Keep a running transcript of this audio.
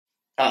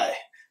Hi,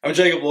 I'm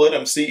Jacob Lloyd.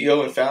 I'm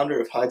CEO and founder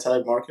of High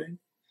Tide Marketing.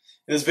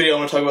 In this video, I'm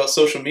going to talk about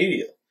social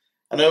media.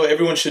 I know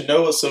everyone should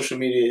know what social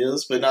media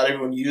is, but not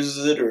everyone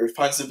uses it or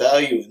finds the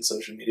value in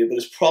social media, but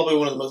it's probably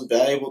one of the most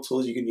valuable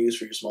tools you can use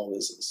for your small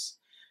business.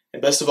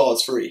 And best of all,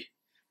 it's free,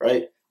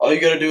 right? All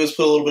you got to do is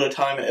put a little bit of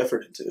time and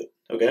effort into it,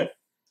 okay?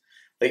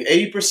 Like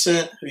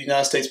 80% of the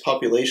United States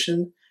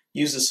population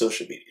uses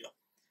social media.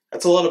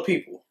 That's a lot of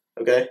people,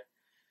 okay?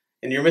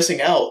 And you're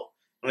missing out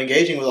on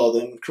engaging with all of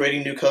them,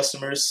 creating new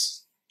customers,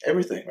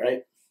 everything,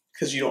 right?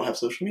 Because you don't have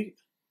social media.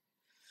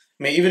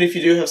 I mean, even if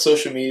you do have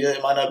social media,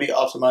 it might not be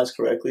optimized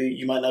correctly.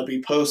 You might not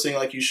be posting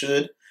like you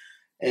should.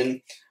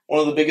 And one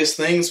of the biggest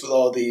things with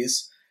all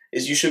these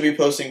is you should be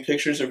posting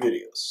pictures or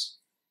videos.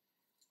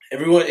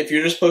 Everyone, if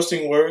you're just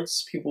posting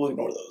words, people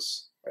ignore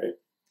those, right?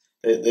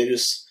 They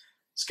just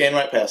scan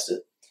right past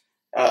it.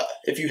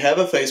 If you have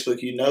a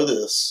Facebook, you know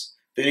this.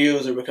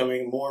 Videos are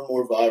becoming more and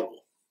more viral,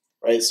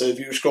 right? So if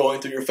you're scrolling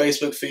through your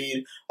Facebook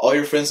feed, all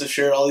your friends have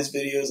shared all these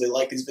videos. They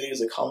like these videos.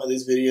 They comment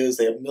these videos.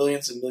 They have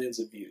millions and millions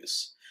of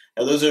views.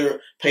 Now, those are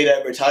paid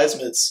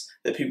advertisements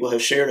that people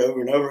have shared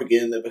over and over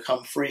again that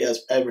become free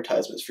as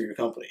advertisements for your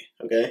company,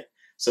 okay?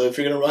 So if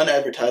you're going to run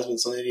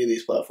advertisements on any of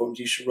these platforms,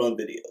 you should run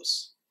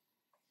videos.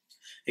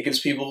 It gives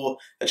people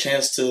a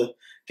chance to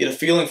get a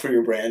feeling for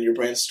your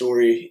brand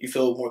story. You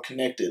feel more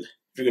connected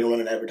if you're going to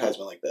run an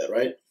advertisement like that,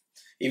 right?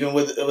 Even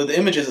with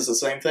images, it's the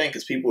same thing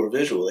because people are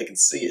visual. They can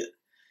see it.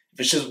 If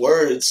it's just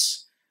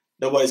words,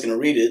 nobody's going to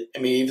read it. I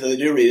mean, even though they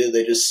do read it,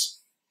 they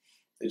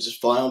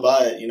just fly on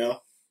by it, you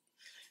know?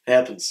 It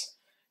happens.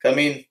 I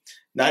mean,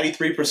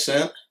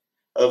 93%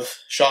 of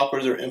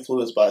shoppers are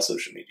influenced by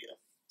social media.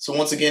 So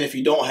once again, if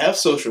you don't have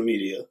social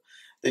media,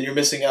 then you're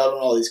missing out on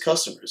all these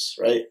customers,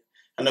 right?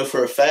 I know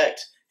for a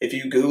fact, if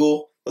you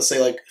Google, let's say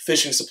like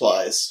fishing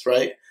supplies,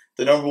 right?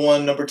 The number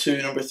one, number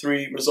two, number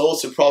three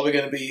results are probably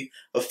going to be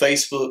a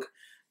Facebook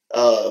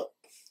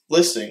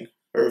listing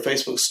or a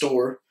Facebook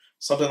store,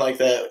 something like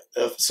that,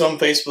 some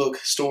Facebook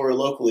store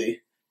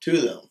locally to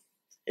them.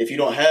 If you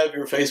don't have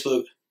your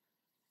Facebook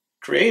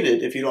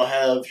created, if you don't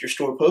have your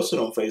store posted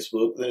on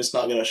Facebook, then it's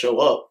not going to show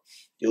up.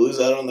 You lose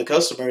out on the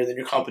customer, and then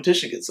your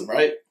competition gets them,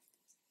 right?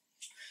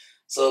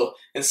 So,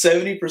 and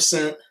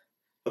 70%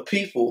 of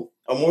people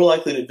are more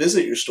likely to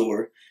visit your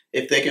store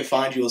if they can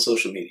find you on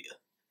social media,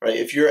 right?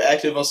 If you're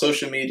active on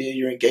social media,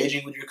 you're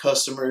engaging with your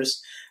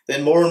customers,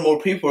 then more and more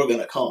people are going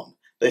to come.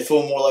 They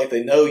feel more like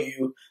they know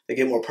you. They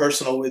get more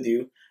personal with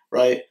you,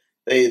 right?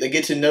 They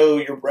get to know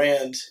your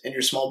brand and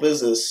your small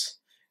business.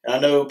 And I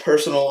know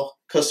personal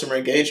customer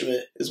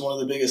engagement is one of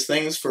the biggest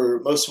things for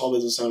most small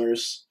business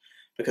owners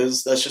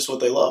because that's just what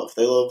they love.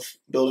 They love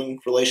building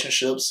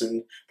relationships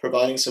and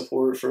providing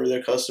support for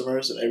their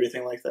customers and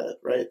everything like that,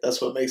 right?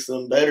 That's what makes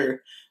them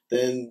better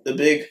than the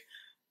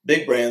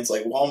big brands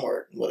like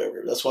Walmart and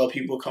whatever. That's why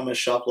people come and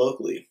shop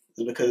locally,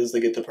 is because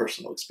they get the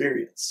personal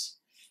experience.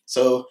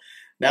 So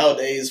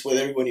nowadays, with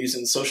everyone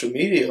using social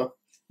media,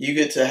 you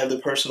get to have the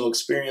personal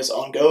experience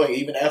ongoing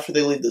even after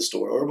they leave the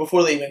store or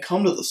before they even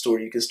come to the store.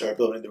 You can start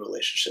building the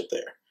relationship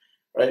there,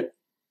 right?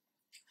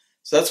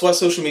 So that's why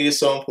social media is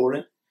so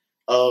important.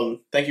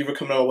 Thank you for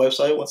coming on our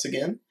website once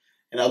again.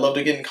 And I'd love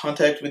to get in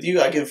contact with you.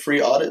 I give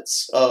free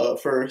audits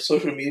for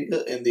social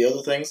media and the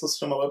other things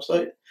listed on my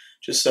website.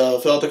 Just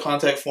fill out the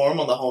contact form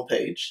on the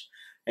homepage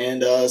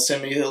and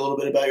send me a little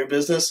bit about your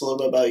business, a little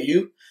bit about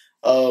you.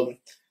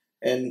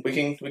 And we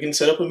can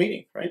set up a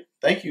meeting, right?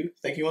 Thank you.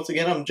 Thank you once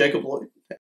again. I'm Jacob Lloyd.